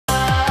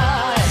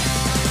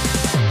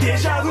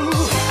deja vu.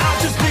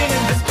 I've just been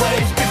in this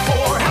place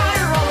before.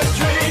 Higher on the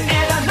street,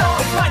 and I know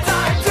it's my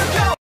time to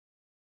go.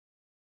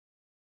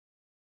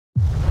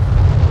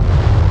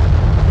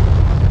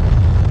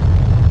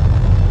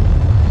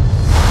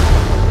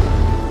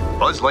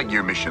 Buzz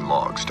Lightyear mission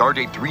log,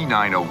 stardate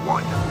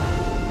 3901.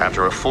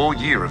 After a full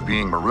year of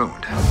being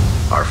marooned,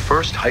 our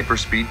first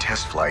hyperspeed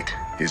test flight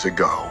is a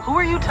go. Who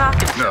are you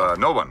talking to?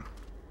 No one.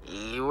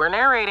 You were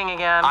narrating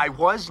again. I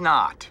was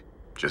not.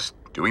 Just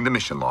doing the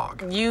mission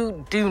log.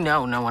 You do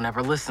know no one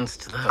ever listens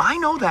to those. I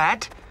know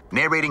that.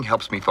 Narrating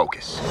helps me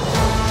focus.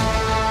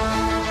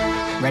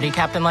 Ready,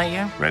 Captain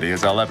Lightyear? Ready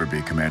as I'll ever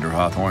be, Commander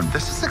Hawthorne.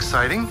 This is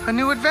exciting. A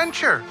new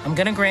adventure. I'm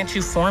gonna grant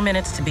you 4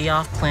 minutes to be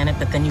off planet,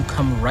 but then you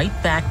come right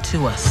back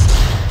to us.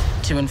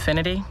 To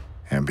infinity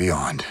and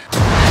beyond.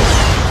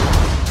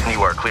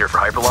 You are clear for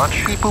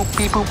hyperlaunch. Beep boop,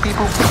 beep boop, beep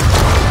boop.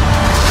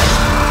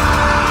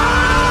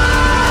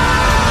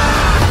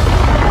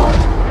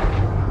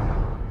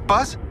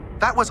 Buzz,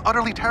 that was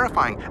utterly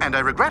terrifying, and I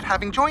regret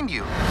having joined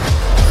you.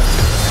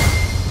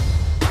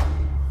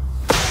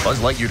 Buzz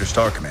Lightyear to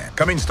Star Command.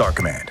 Come in, Star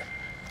Command.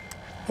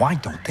 Why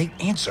don't they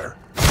answer?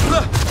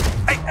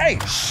 Hey!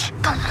 Shh!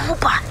 The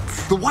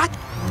robots. The what?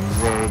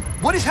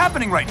 What is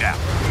happening right now?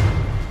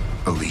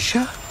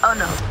 Alicia? Oh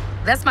no,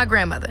 that's my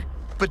grandmother.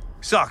 But,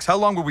 Socks, how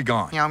long were we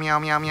gone? Meow, meow,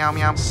 meow, meow,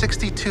 meow.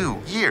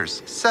 62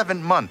 years,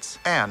 7 months,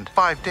 and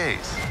 5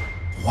 days.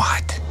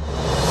 What?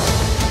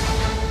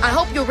 I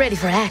hope you're ready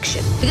for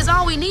action, because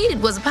all we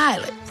needed was a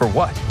pilot For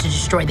what? to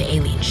destroy the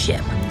alien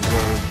ship.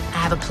 I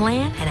have a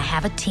plan and I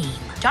have a team.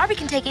 Darby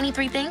can take any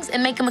 3 things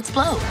and make them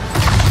explode.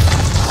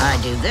 I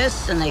do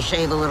this, and they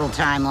shave a little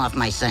time off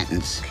my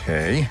sentence.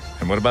 Okay.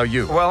 And what about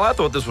you? Well, I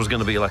thought this was going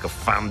to be like a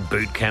fun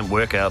boot camp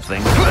workout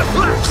thing.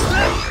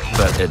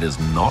 But it is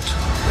not.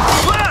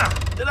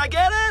 Did I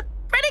get it?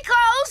 Pretty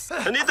close.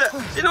 I need the...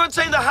 Anyone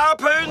seen the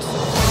harpoons?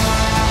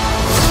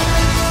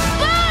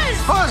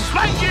 Buzz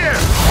Lightyear!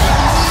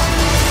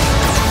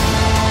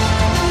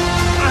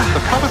 The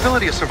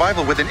probability of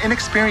survival with an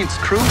inexperienced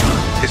crew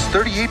is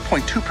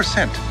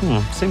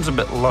 38.2%. Seems a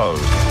bit low.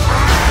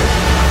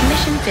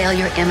 Mission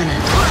failure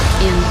imminent.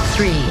 In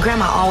 3.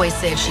 Grandma always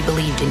said she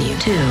believed in you.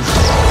 2. 1.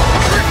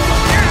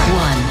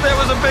 There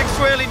was a big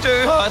swirly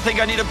do. Oh, I think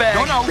I need a bag.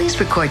 No. Please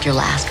record your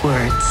last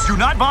words. Do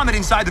not vomit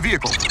inside the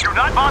vehicle. Do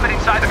not vomit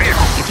inside the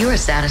vehicle. If you are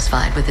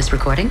satisfied with this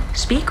recording,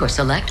 speak or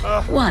select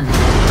 1.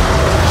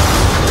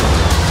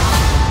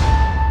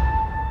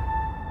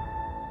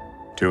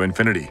 To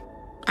infinity.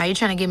 Are you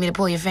trying to get me to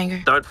pull your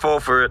finger? Don't fall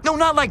for it. No,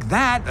 not like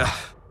that.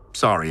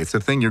 Sorry, it's a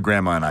thing your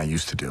grandma and I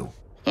used to do.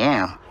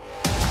 Yeah.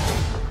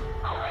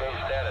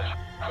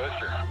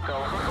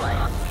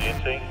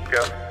 GNC,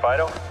 go.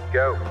 Vital,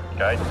 go.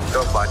 Guide,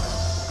 go, flight.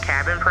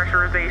 Cabin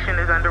pressurization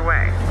is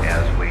underway.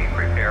 As